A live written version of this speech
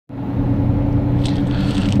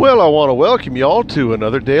Well, I want to welcome you all to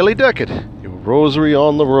another Daily Decade, your rosary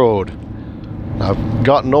on the road. I've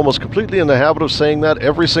gotten almost completely in the habit of saying that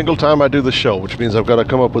every single time I do the show, which means I've got to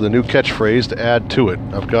come up with a new catchphrase to add to it.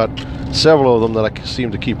 I've got several of them that I seem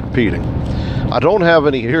to keep repeating. I don't have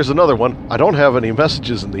any, here's another one, I don't have any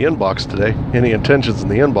messages in the inbox today, any intentions in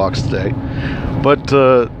the inbox today, but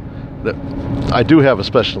I do have a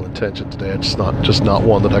special intention today. It's just not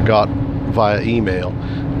one that I got via email.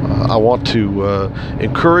 I want to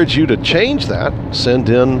encourage you to change that. Send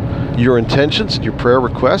in your intentions and your prayer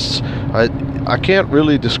requests. I can't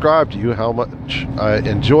really describe to you how much I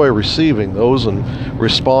enjoy receiving those and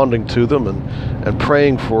responding to them and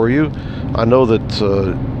praying for you. I know that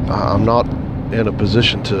I'm not in a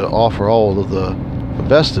position to offer all of the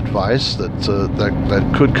best advice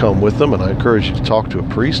that could come with them, and I encourage you to talk to a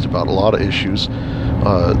priest about a lot of issues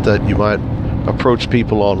that you might approach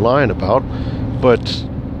people online about. But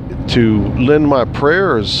to lend my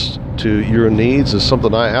prayers to your needs is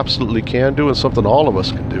something I absolutely can do and something all of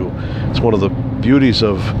us can do. It's one of the beauties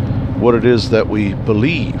of what it is that we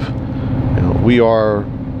believe. We are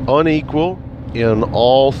unequal in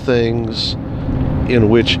all things in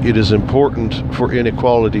which it is important for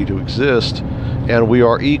inequality to exist, and we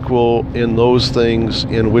are equal in those things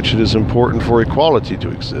in which it is important for equality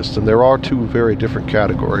to exist. And there are two very different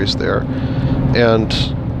categories there. And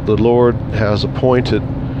the Lord has appointed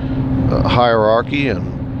hierarchy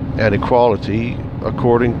and equality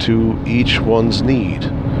according to each one's need.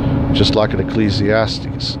 Just like in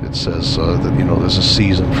Ecclesiastes, it says that there's a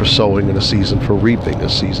season for sowing and a season for reaping, a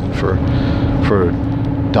season for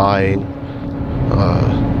dying.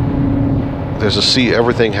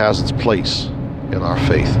 Everything has its place in our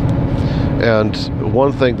faith. And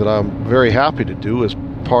one thing that I'm very happy to do as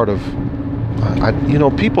part of,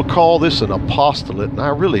 people call this an apostolate, and I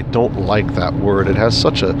really don't like that word. It has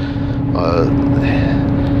such a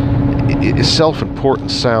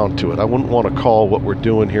self-important sound to it. I wouldn't want to call what we're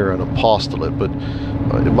doing here an apostolate, but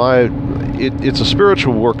it's a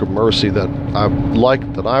spiritual work of mercy that I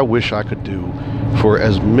wish I could do for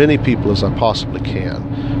as many people as I possibly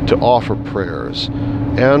can, to offer prayers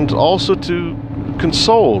and also to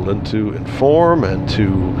console and to inform and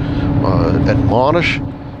to admonish.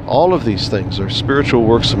 All of these things are spiritual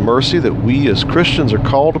works of mercy that we as Christians are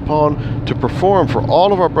called upon to perform for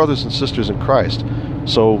all of our brothers and sisters in Christ.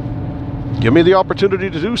 So give me the opportunity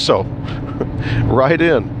to do so. Write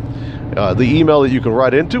in. The email that you can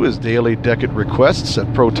write into is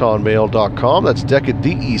dailydecadrequests@protonmail.com. That's decade,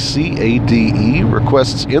 D-E-C-A-D-E,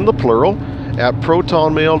 requests in the plural, at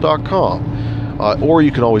protonmail.com. Or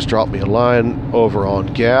you can always drop me a line over on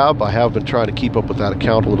Gab. I have been trying to keep up with that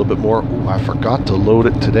account a little bit more. Ooh, I forgot to load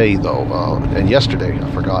it today, though, and yesterday I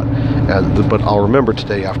forgot. But I'll remember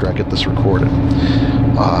today after I get this recorded.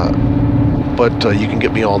 But you can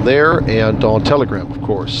get me on there and on Telegram, of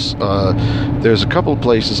course. There's a couple of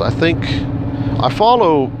places. I think I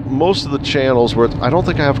follow most of the channels where I don't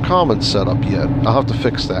think I have comments set up yet. I'll have to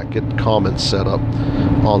fix that, get comments set up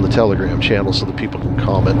on the Telegram channel so that people can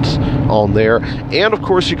comment on there. And, of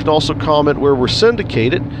course, you can also comment where we're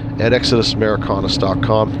syndicated at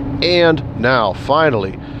ExodusAmericanus.com. And now,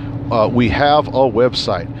 finally, we have a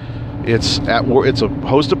website. It's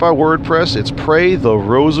hosted by WordPress. It's Pray the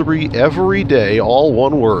Rosary Every Day, all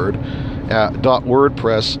one word, at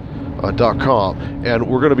 .wordpress.com. And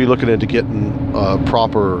we're going to be looking into getting a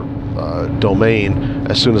proper domain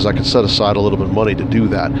as soon as I can set aside a little bit of money to do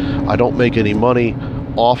that. I don't make any money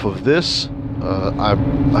off of this. I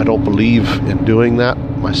don't believe in doing that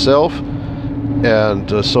myself,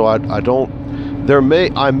 and so I don't.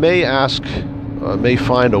 I may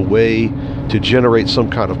find a way to generate some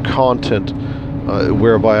kind of content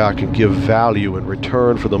whereby I can give value in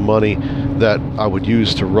return for the money that I would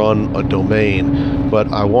use to run a domain.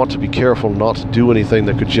 But I want to be careful not to do anything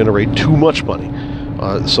that could generate too much money,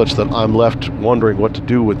 such that I'm left wondering what to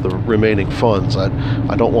do with the remaining funds. I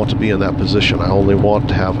don't want to be in that position. I only want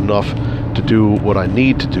to have enough to do what I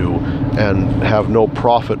need to do and have no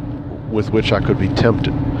profit with which I could be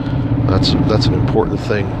tempted. That's an important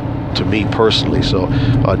thing to me personally. So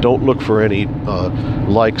don't look for any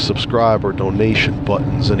like, subscribe, or donation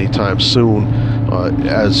buttons anytime soon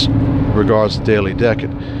as regards the Daily Decade.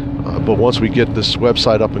 But once we get this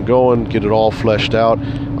website up and going, get it all fleshed out,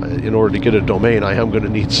 in order to get a domain, I am going to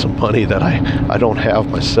need some money that I don't have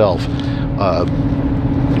myself.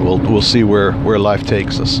 We'll see where life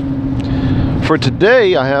takes us. For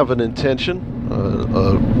today, I have an intention.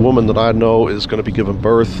 A woman that I know is going to be giving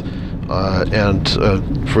birth.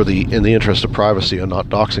 In the interest of privacy and not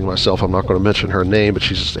doxing myself, I'm not going to mention her name, but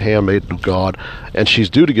she's just a handmaiden of God, and she's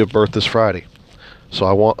due to give birth this Friday. So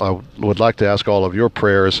I would like to ask all of your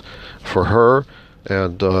prayers for her,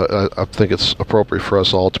 and I think it's appropriate for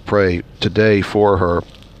us all to pray today for her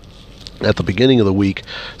at the beginning of the week,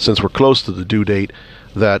 since we're close to the due date,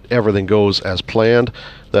 that everything goes as planned,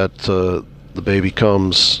 that the baby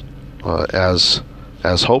comes as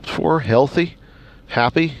hoped for, healthy,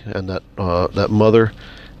 happy, and that that mother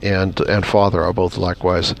and father are both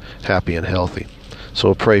likewise happy and healthy. So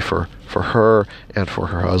we'll pray for her and for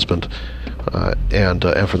her husband and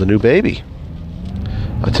for the new baby.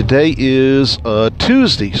 Today is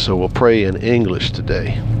Tuesday, so we'll pray in English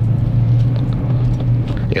today.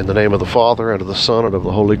 In the name of the Father, and of the Son, and of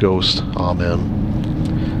the Holy Ghost. Amen.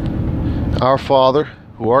 Our Father,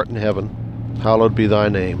 who art in heaven, hallowed be thy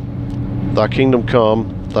name. Thy kingdom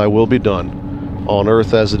come, thy will be done, on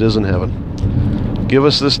earth as it is in heaven. Give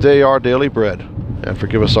us this day our daily bread, and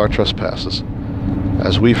forgive us our trespasses,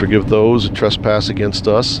 as we forgive those who trespass against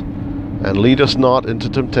us. And lead us not into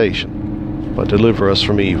temptation, but deliver us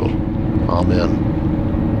from evil.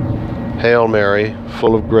 Amen. Hail Mary,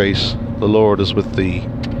 full of grace, the Lord is with thee.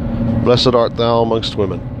 Blessed art thou amongst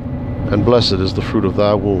women, and blessed is the fruit of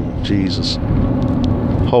thy womb, Jesus.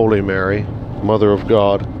 Holy Mary, Mother of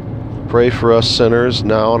God, pray for us sinners,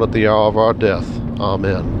 now and at the hour of our death.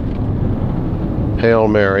 Amen. Hail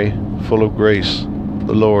Mary, full of grace,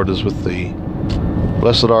 the Lord is with thee.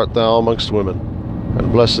 Blessed art thou amongst women,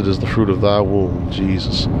 and blessed is the fruit of thy womb,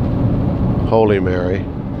 Jesus. Holy Mary,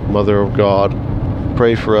 Mother of God,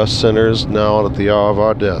 pray for us sinners, now and at the hour of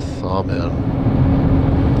our death. Amen.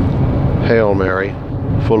 Hail Mary,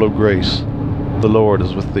 full of grace, the Lord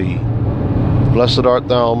is with thee. Blessed art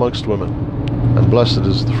thou amongst women, and blessed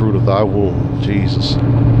is the fruit of thy womb, Jesus.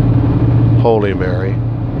 Holy Mary,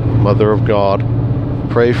 Mother of God,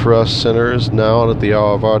 pray for us sinners, now and at the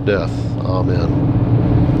hour of our death. Amen.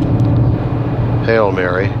 Hail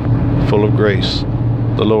Mary, full of grace,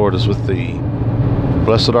 the Lord is with thee.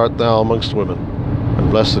 Blessed art thou amongst women, and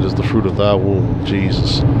blessed is the fruit of thy womb,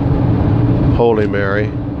 Jesus. Holy Mary,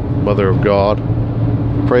 Mother of God,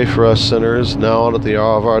 pray for us sinners, now and at the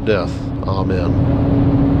hour of our death. Amen.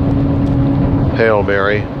 Hail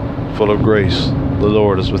Mary, full of grace, the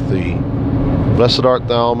Lord is with thee. Blessed art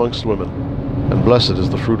thou amongst women, and blessed is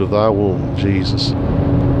the fruit of thy womb, Jesus.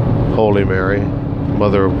 Holy Mary,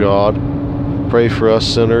 Mother of God, pray for us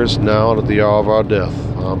sinners, now and at the hour of our death.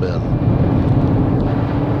 Amen.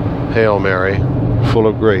 Hail Mary, full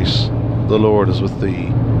of grace, the Lord is with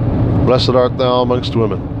thee. Blessed art thou amongst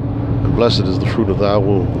women, and blessed is the fruit of thy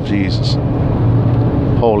womb, Jesus.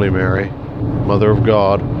 Holy Mary, Mother of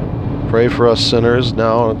God, pray for us sinners,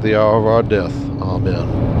 now and at the hour of our death. Amen.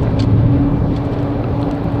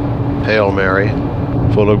 Hail Mary,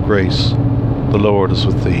 full of grace, the Lord is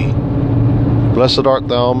with thee. Blessed art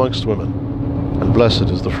thou amongst women, and blessed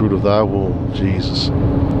is the fruit of thy womb, Jesus.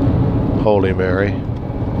 Holy Mary,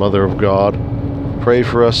 Mother of God, pray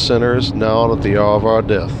for us sinners, now and at the hour of our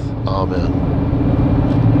death. Amen.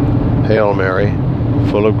 Hail Mary,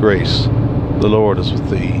 full of grace, the Lord is with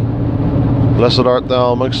thee. Blessed art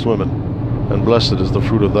thou amongst women, and blessed is the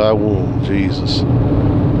fruit of thy womb, Jesus.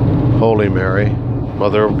 Holy Mary,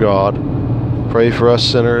 Mother of God, pray for us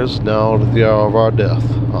sinners, now and at the hour of our death.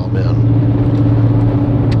 Amen.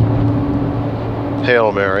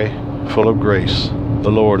 Hail Mary, full of grace,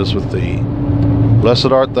 the Lord is with thee.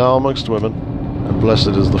 Blessed art thou amongst women, and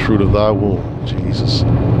blessed is the fruit of thy womb, Jesus.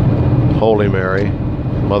 Holy Mary,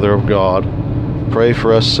 Mother of God, pray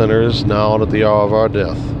for us sinners, now and at the hour of our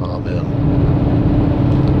death. Amen.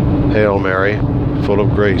 Hail Mary, full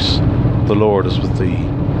of grace, the Lord is with thee.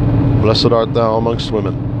 Blessed art thou amongst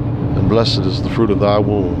women, and blessed is the fruit of thy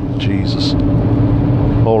womb, Jesus.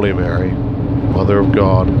 Holy Mary, Mother of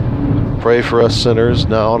God, pray for us sinners,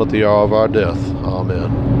 now and at the hour of our death. Amen.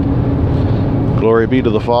 Glory be to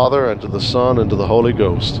the Father, and to the Son, and to the Holy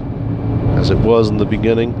Ghost, as it was in the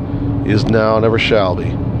beginning, is now, and ever shall be,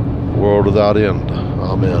 world without end.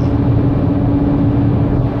 Amen.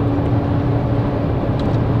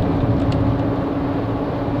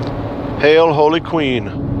 Hail, Holy Queen,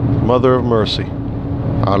 Mother of Mercy,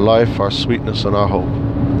 our life, our sweetness, and our hope.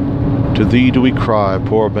 To thee do we cry,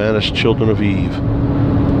 poor banished children of Eve.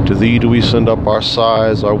 To thee do we send up our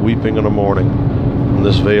sighs, our weeping, and our mourning, in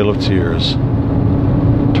this vale of tears.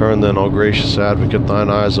 Turn then, O gracious Advocate, thine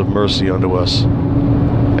eyes of mercy unto us,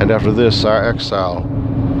 and after this our exile,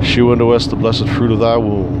 shew unto us the blessed fruit of thy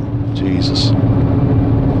womb, Jesus.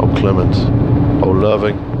 O clement, O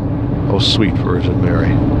loving, O sweet Virgin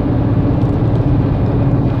Mary.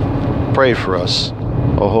 Pray for us,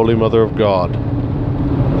 O Holy Mother of God,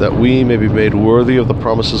 that we may be made worthy of the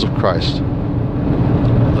promises of Christ.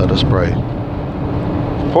 Let us pray.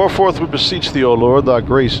 Pour forth, we beseech thee, O Lord, thy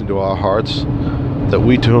grace into our hearts, that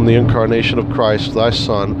we, to whom the incarnation of Christ, thy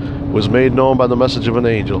Son, was made known by the message of an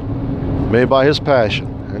angel, may by his passion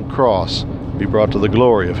and cross be brought to the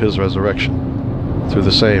glory of his resurrection. Through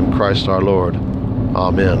the same Christ our Lord.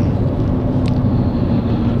 Amen.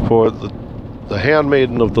 For the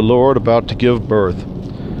handmaiden of the Lord about to give birth,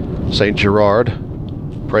 Saint Gerard,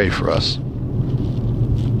 pray for us.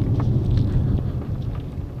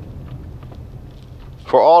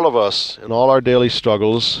 For all of us, in all our daily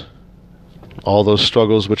struggles, all those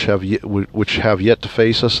struggles which have yet to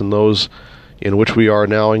face us and those in which we are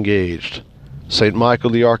now engaged, Saint Michael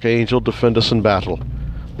the Archangel, defend us in battle.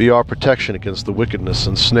 Be our protection against the wickedness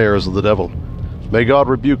and snares of the devil. May God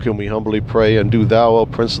rebuke him, we humbly pray, and do thou, O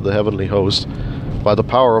Prince of the heavenly host, by the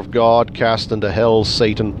power of God, cast into hell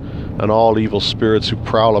Satan and all evil spirits who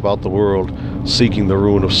prowl about the world, seeking the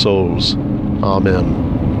ruin of souls. Amen.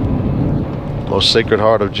 Most Sacred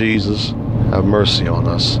Heart of Jesus, have mercy on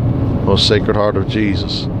us. Most Sacred Heart of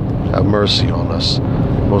Jesus, have mercy on us.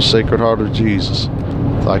 Most Sacred Heart of Jesus,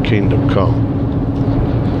 thy kingdom come.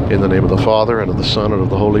 In the name of the Father, and of the Son, and of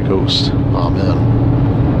the Holy Ghost. Amen.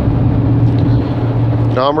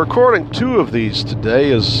 Now, I'm recording 2 of these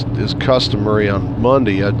today, as is customary on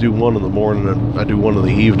Monday. I do one in the morning and I do one in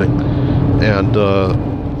the evening. And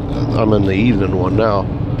I'm in the evening one now.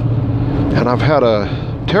 And I've had a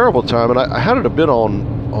terrible time, and I had it a bit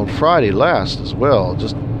on Friday last as well.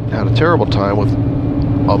 Just had a terrible time with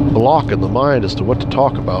a block in the mind as to what to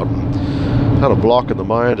talk about, and had a block in the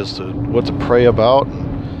mind as to what to pray about,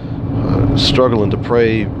 and struggling to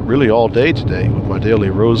pray really all day today with my daily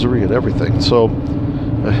rosary and everything. So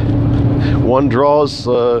one draws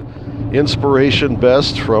inspiration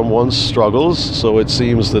best from one's struggles, so it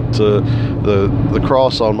seems that the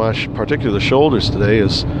cross on my particular shoulders today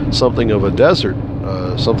is something of a desert,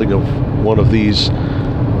 something of one of these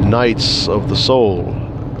nights of the soul.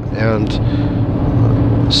 And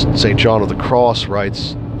St. John of the Cross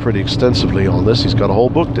writes pretty extensively on this. He's got a whole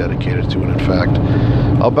book dedicated to it, in fact,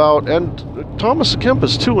 and Thomas à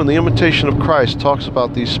Kempis too, in The Imitation of Christ, talks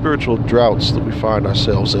about these spiritual droughts that we find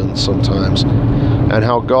ourselves in sometimes, and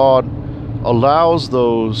how God allows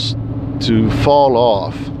those to fall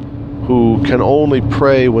off who can only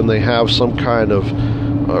pray when they have some kind of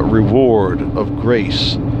reward of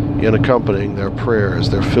grace in accompanying their prayers.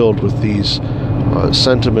 They're filled with these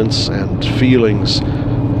sentiments and feelings,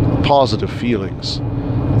 positive feelings,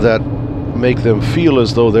 that make them feel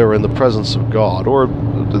as though they're in the presence of God, or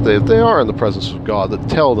they are in the presence of God, that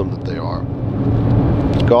tell them that they are.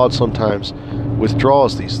 God sometimes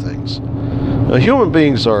withdraws these things. Now, human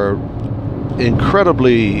beings are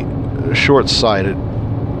incredibly short-sighted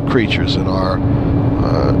creatures in our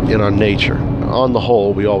nature. On the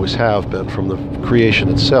whole, we always have been from the creation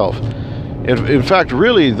itself. In fact,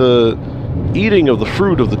 really, the eating of the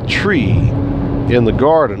fruit of the tree in the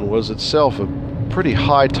garden was itself a pretty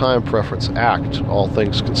high time preference act, all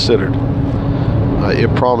things considered.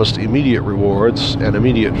 It promised immediate rewards and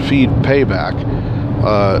immediate payback,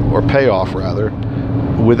 or payoff rather,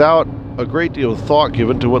 without a great deal of thought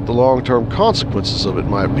given to what the long-term consequences of it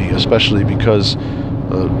might be, especially because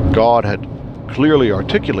God had clearly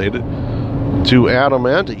articulated to Adam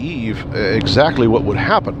and to Eve exactly what would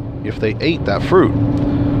happen if they ate that fruit.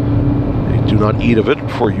 Do not eat of it,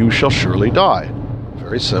 for you shall surely die.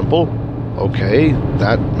 Very simple. Okay,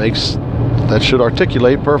 that should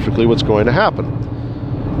articulate perfectly what's going to happen.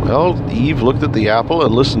 Well, Eve looked at the apple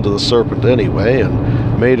and listened to the serpent anyway,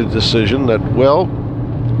 and made a decision that, well,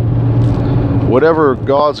 whatever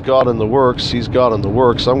God's got in the works, he's got in the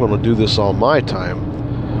works. I'm going to do this on my time.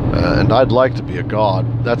 And I'd like to be a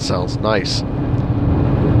god. That sounds nice.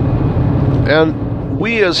 And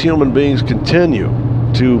we as human beings continue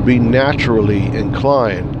to be naturally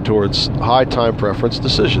inclined towards high time preference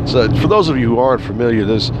decisions. For those of you who aren't familiar,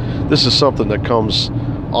 this is something that comes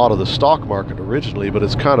out of the stock market originally, but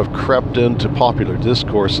it's kind of crept into popular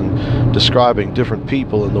discourse and describing different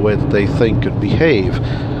people in the way that they think and behave.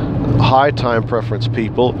 High time preference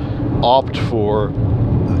people opt for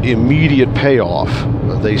immediate payoff.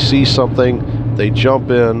 They see something, they jump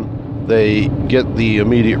in, they get the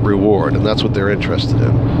immediate reward, and that's what they're interested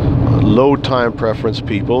in. Low time preference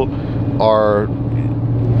people are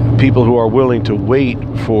people who are willing to wait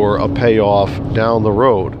for a payoff down the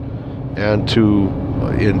road and to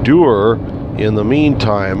endure in the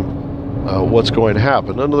meantime what's going to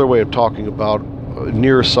happen. Another way of talking about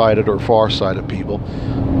nearsighted or far-sighted people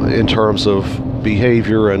in terms of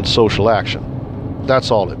behavior and social action.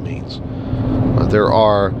 That's all it means. There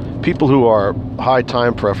are people who are high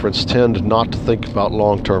time preference tend not to think about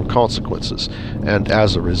long-term consequences, and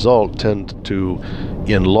as a result tend to,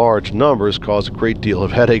 in large numbers, cause a great deal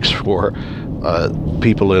of headaches for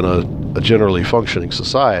people in a generally functioning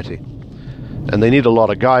society. And they need a lot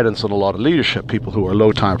of guidance and a lot of leadership. People who are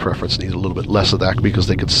low time preference need a little bit less of that because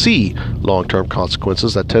they can see long-term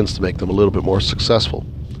consequences. That tends to make them a little bit more successful.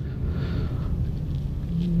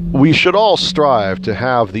 We should all strive to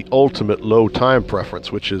have the ultimate low time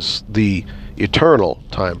preference, which is the eternal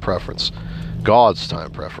time preference, God's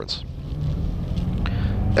time preference.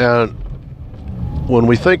 And when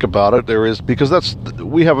we think about it, because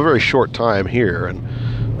we have a very short time here, and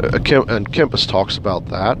Kempis talks about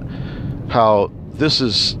that, how this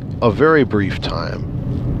is a very brief time.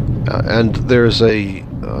 And there's I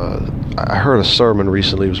heard a sermon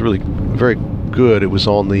recently. It was really very good. It was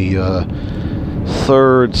on the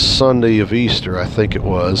third Sunday of Easter, I think it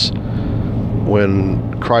was,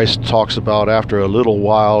 when Christ talks about, after a little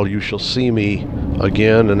while you shall see me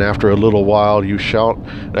again, and after a little while you shall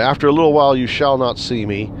not see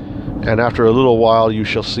me, and after a little while you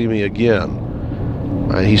shall see me again.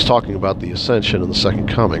 He's talking about the ascension and the second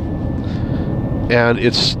coming. And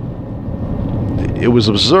it was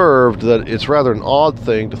observed that it's rather an odd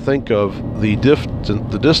thing to think of the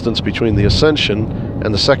distance between the ascension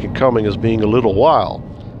and the second coming as being a little while.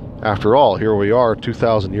 After all, here we are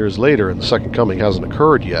 2,000 years later, and the second coming hasn't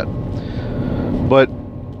occurred yet. But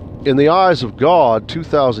in the eyes of God,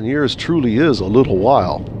 2,000 years truly is a little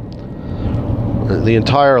while. The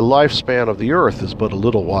entire lifespan of the earth is but a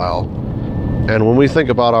little while. And when we think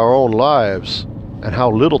about our own lives and how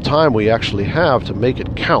little time we actually have to make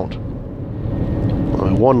it count,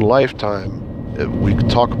 one lifetime, we could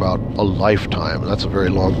talk about a lifetime. That's a very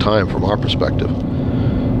long time from our perspective.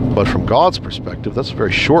 But from God's perspective, that's a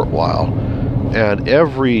very short while. And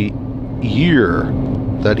every year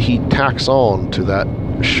that He tacks on to that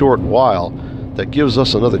short while, that gives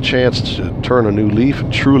us another chance to turn a new leaf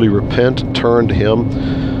and truly repent and turn to Him,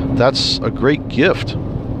 that's a great gift.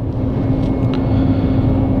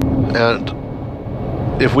 And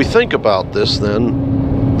if we think about this, then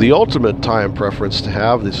the ultimate time preference to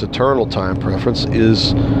have, this eternal time preference,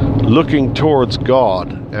 is looking towards God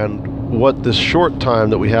and what this short time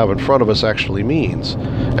that we have in front of us actually means,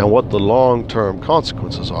 and what the long-term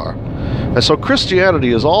consequences are. And so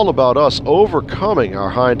Christianity is all about us overcoming our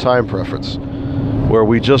high time preference, where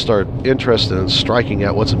we just are interested in striking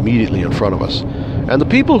at what's immediately in front of us. And the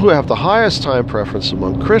people who have the highest time preference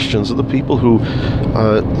among Christians are the people who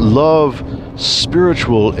love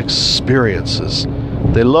spiritual experiences.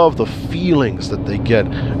 They love the feelings that they get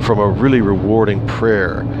from a really rewarding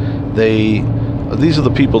prayer. These are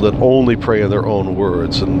the people that only pray in their own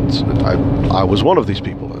words, and I was one of these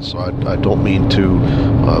people, so I don't mean to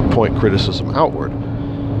point criticism outward.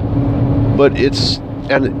 But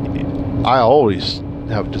I always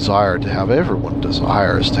have desired to have, everyone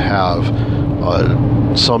desires to have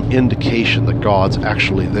some indication that God's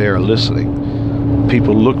actually there listening.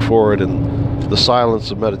 People look for it in the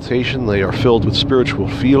silence of meditation. They are filled with spiritual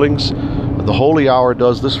feelings. The holy hour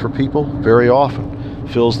does this for people very often,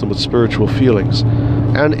 fills them with spiritual feelings.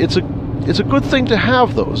 And it's a good thing to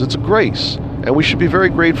have those. It's a grace, and we should be very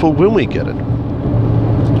grateful when we get it.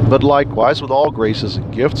 But likewise, with all graces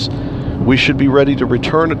and gifts, we should be ready to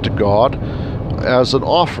return it to God as an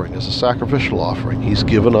offering, as a sacrificial offering. He's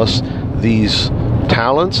given us these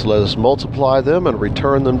talents. Let us multiply them and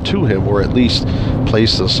return them to Him, or at least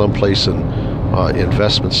place them someplace in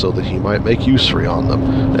investments so that He might make usury on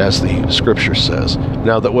them, as the Scripture says.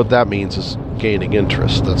 Now, that what that means is gaining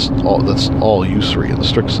interest. That's all usury in the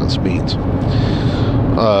strict sense means.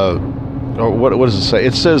 Or what does it say?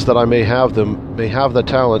 It says that I may have the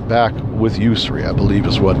talent back with usury, I believe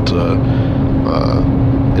is what the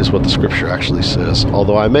Scripture actually says.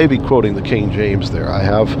 Although I may be quoting the King James there. I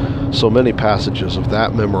have so many passages of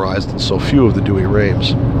that memorized and so few of the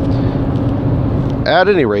Douay-Rheims. At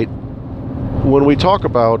any rate, when we talk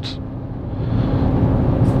about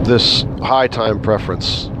this high time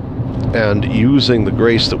preference and using the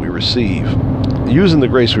grace that we receive,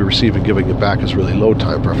 and giving it back is really low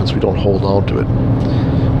time preference. We don't hold on to it.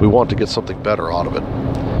 We want to get something better out of it.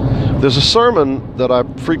 There's a sermon that I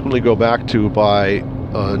frequently go back to by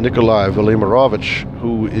Nikolai Velimirovich,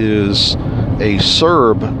 who is a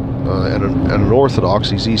Serb and an Orthodox.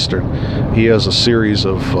 He's Eastern. He has a series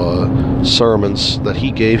of sermons that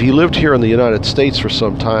he gave. He lived here in the United States for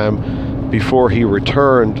some time before he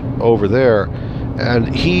returned over there,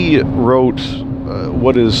 and he wrote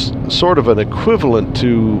what is sort of an equivalent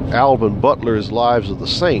to Alban Butler's Lives of the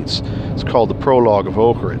Saints. It's called the Prologue of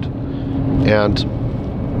Ohrid. And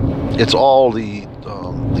it's all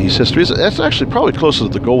these histories. That's actually probably closer to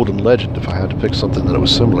the Golden Legend if I had to pick something that it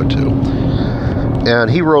was similar to. And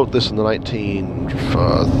he wrote this in the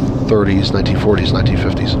 1930s, 1940s,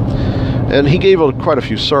 1950s. And he gave quite a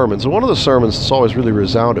few sermons. And one of the sermons that's always really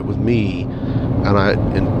resounded with me, and I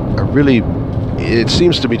really, it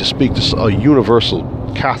seems to me to speak to a universal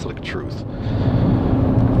Catholic truth,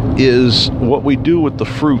 is what we do with the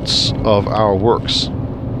fruits of our works.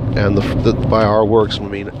 And by our works, we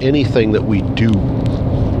mean anything that we do,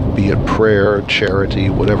 be it prayer, charity,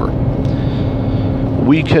 whatever.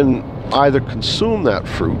 We can either consume that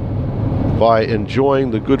fruit by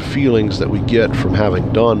enjoying the good feelings that we get from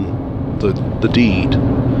having done the deed,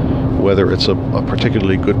 whether it's a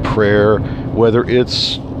particularly good prayer, whether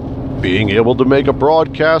it's being able to make a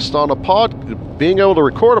broadcast on being able to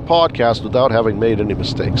record a podcast without having made any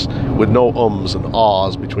mistakes, with no ums and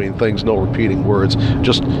ahs between things, no repeating words,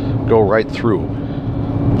 just go right through.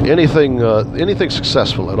 Anything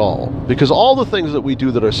successful at all. Because all the things that we do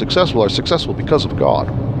that are successful because of God.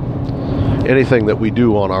 Anything that we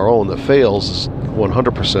do on our own that fails is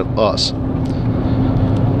 100% us.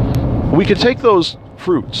 We can take those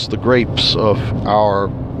fruits, the grapes of our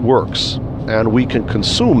works, and we can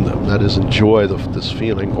consume them, that is, enjoy this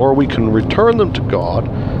feeling, or we can return them to God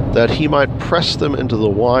that He might press them into the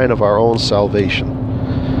wine of our own salvation.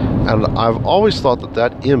 And I've always thought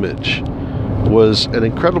that image was an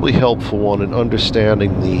incredibly helpful one in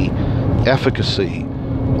understanding the efficacy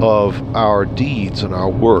of our deeds and our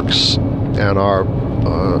works and our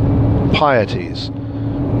pieties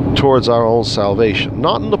towards our own salvation.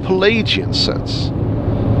 Not in the Pelagian sense.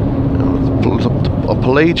 A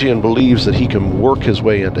Pelagian believes that he can work his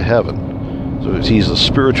way into heaven. So he's a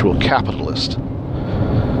spiritual capitalist.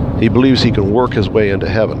 He believes he can work his way into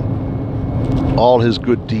heaven. All his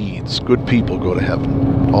good deeds, good people go to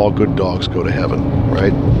heaven. All good dogs go to heaven,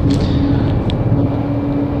 right?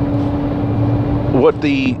 What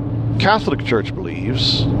the Catholic Church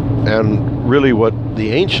believes, and really what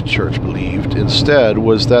the ancient church believed instead,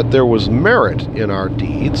 was that there was merit in our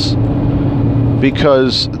deeds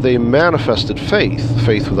because they manifested faith.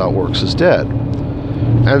 Faith without works is dead.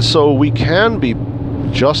 And so we can be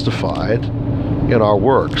justified in our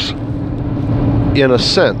works, in a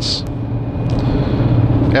sense.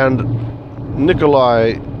 And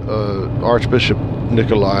Nikolai, Archbishop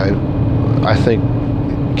Nikolai, I think,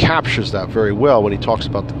 captures that very well when he talks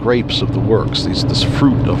about the grapes of the works, this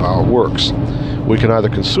fruit of our works. We can either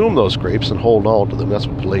consume those grapes and hold on to them. That's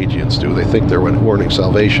what Pelagians do. They think they're earning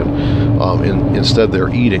salvation. Instead, they're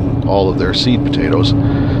eating all of their seed potatoes.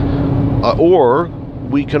 Or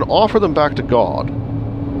we can offer them back to God,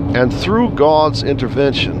 and through God's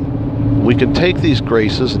intervention, we can take these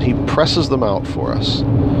graces and He presses them out for us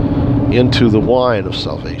into the wine of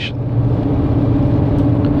salvation.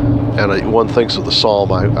 And one thinks of the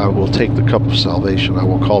psalm, I will take the cup of salvation, I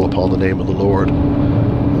will call upon the name of the Lord.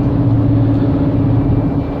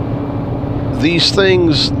 These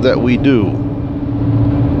things that we do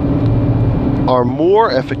are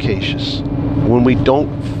more efficacious when we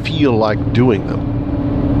don't feel like doing them.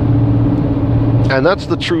 And that's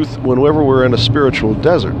the truth whenever we're in a spiritual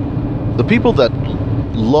desert. The people that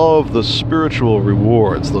love the spiritual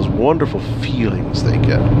rewards, those wonderful feelings they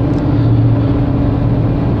get,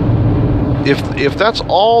 if that's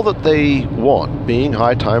all that they want, being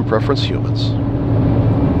high time preference humans,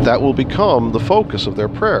 that will become the focus of their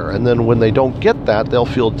prayer. And then when they don't get that, they'll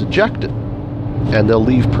feel dejected. And they'll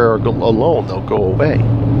leave prayer alone. They'll go away.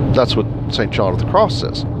 That's what St. John of the Cross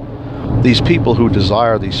says. These people who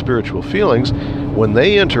desire these spiritual feelings, when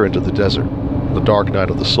they enter into the desert, the dark night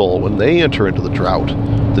of the soul, when they enter into the drought,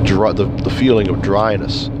 the feeling of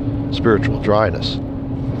dryness, spiritual dryness,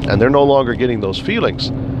 and they're no longer getting those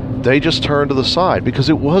feelings, they just turn to the side, because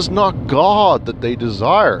it was not God that they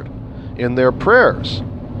desired in their prayers.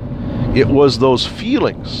 It was those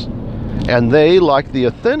feelings. And they, like the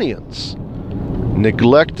Athenians,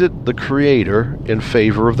 neglected the Creator in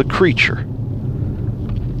favor of the creature,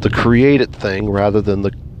 the created thing rather than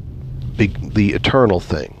the eternal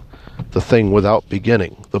thing, the thing without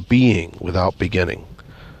beginning, the being without beginning,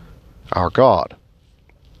 our God.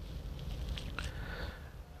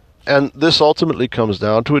 And this ultimately comes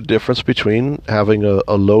down to a difference between having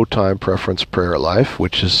a low time preference prayer life,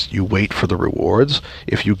 which is you wait for the rewards.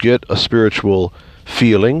 If you get a spiritual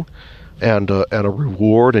feeling and a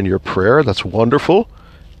reward in your prayer, that's wonderful,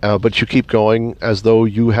 but you keep going as though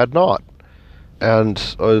you had not.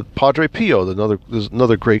 And Padre Pio, there's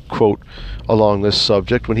another great quote along this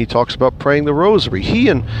subject when he talks about praying the rosary. He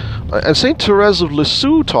and Saint Therese of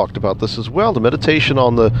Lisieux talked about this as well. The meditation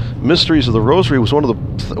on the mysteries of the rosary was one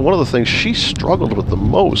of the things she struggled with the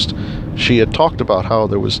most. She had talked about how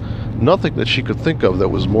there was nothing that she could think of that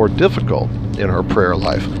was more difficult in her prayer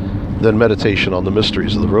life than meditation on the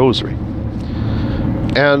mysteries of the rosary.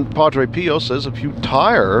 And Padre Pio says if you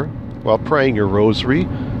tire while praying your rosary,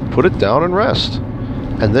 put it down and rest,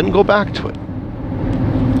 and then go back to it.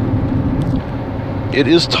 It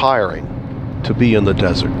is tiring to be in the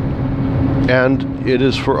desert, and it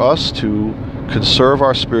is for us to conserve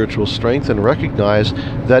our spiritual strength and recognize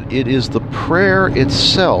that it is the prayer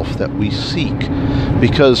itself that we seek,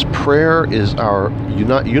 because prayer is our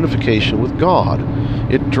unification with God.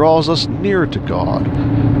 It draws us near to God.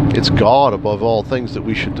 It's God above all things that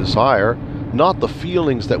we should desire, not the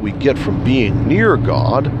feelings that we get from being near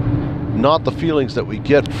God, not the feelings that we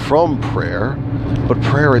get from prayer, but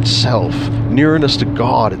prayer itself, nearness to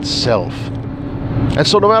God itself. And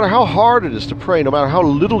so no matter how hard it is to pray, no matter how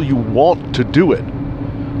little you want to do it,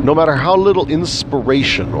 no matter how little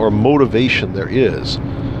inspiration or motivation there is,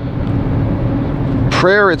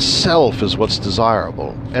 prayer itself is what's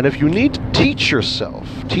desirable. And if you need to teach yourself,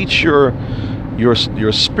 teach your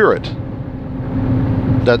spirit,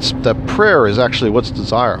 that prayer is actually what's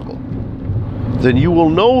desirable, then you will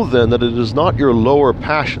know then that it is not your lower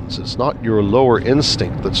passions, it's not your lower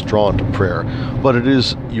instinct that's drawn to prayer, but it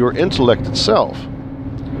is your intellect itself.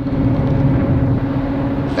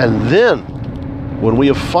 And then, when we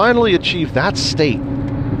have finally achieved that state,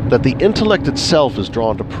 that the intellect itself is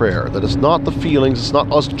drawn to prayer, that it's not the feelings, it's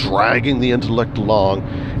not us dragging the intellect along,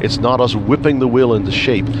 it's not us whipping the will into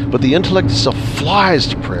shape, but the intellect itself flies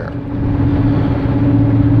to prayer.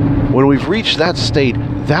 When we've reached that state,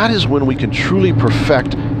 that is when we can truly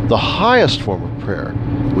perfect the highest form of prayer,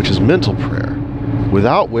 which is mental prayer,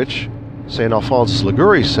 without which, St. Alphonsus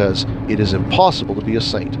Liguori says, it is impossible to be a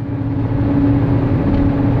saint.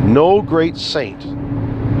 No great saint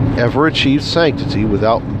ever achieved sanctity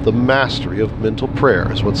without the mastery of mental prayer,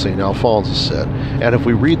 is what St. Alphonsus said. And if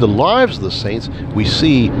we read the lives of the saints, we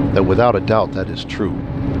see that without a doubt that is true.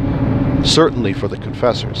 Certainly for the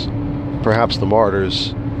confessors. Perhaps the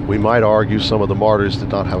martyrs, we might argue some of the martyrs did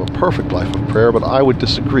not have a perfect life of prayer, but I would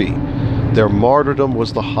disagree. Their martyrdom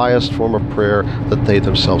was the highest form of prayer that they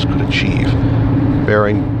themselves could achieve,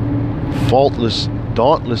 bearing faultless,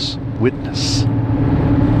 dauntless witness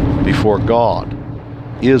before God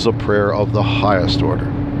is a prayer of the highest order.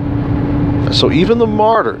 And so even the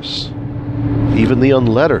martyrs, even the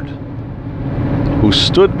unlettered, who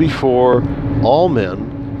stood before all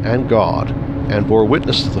men and God and bore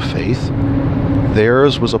witness to the faith,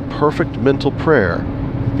 theirs was a perfect mental prayer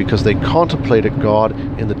because they contemplated God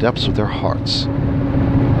in the depths of their hearts.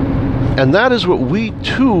 And that is what we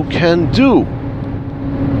too can do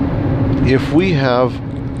if we have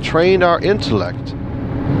trained our intellect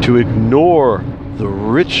to ignore the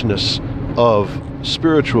richness of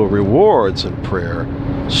spiritual rewards in prayer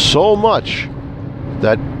so much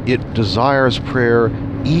that it desires prayer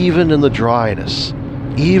even in the dryness,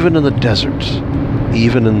 even in the desert,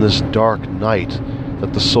 even in this dark night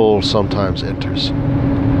that the soul sometimes enters.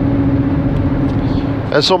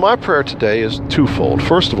 And so my prayer today is twofold.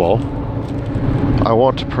 First of all, I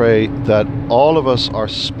want to pray that all of us are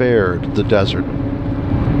spared the desert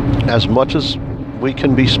as much as we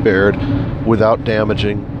can be spared without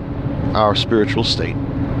damaging our spiritual state.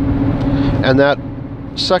 And that,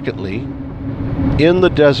 secondly, in the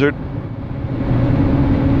desert,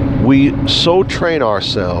 we so train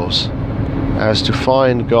ourselves as to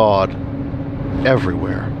find God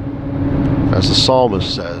everywhere. As the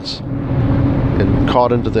psalmist says, "And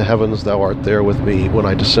caught into the heavens, thou art there with me. When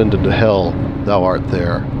I descend into hell, thou art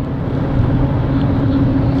there."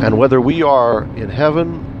 And whether we are in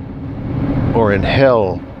heaven or in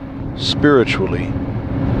hell spiritually,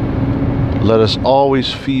 let us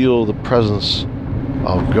always feel the presence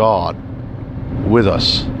of God with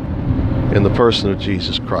us in the person of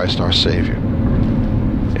Jesus Christ, our Savior.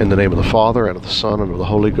 In the name of the Father, and of the Son, and of the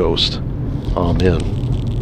Holy Ghost. Amen.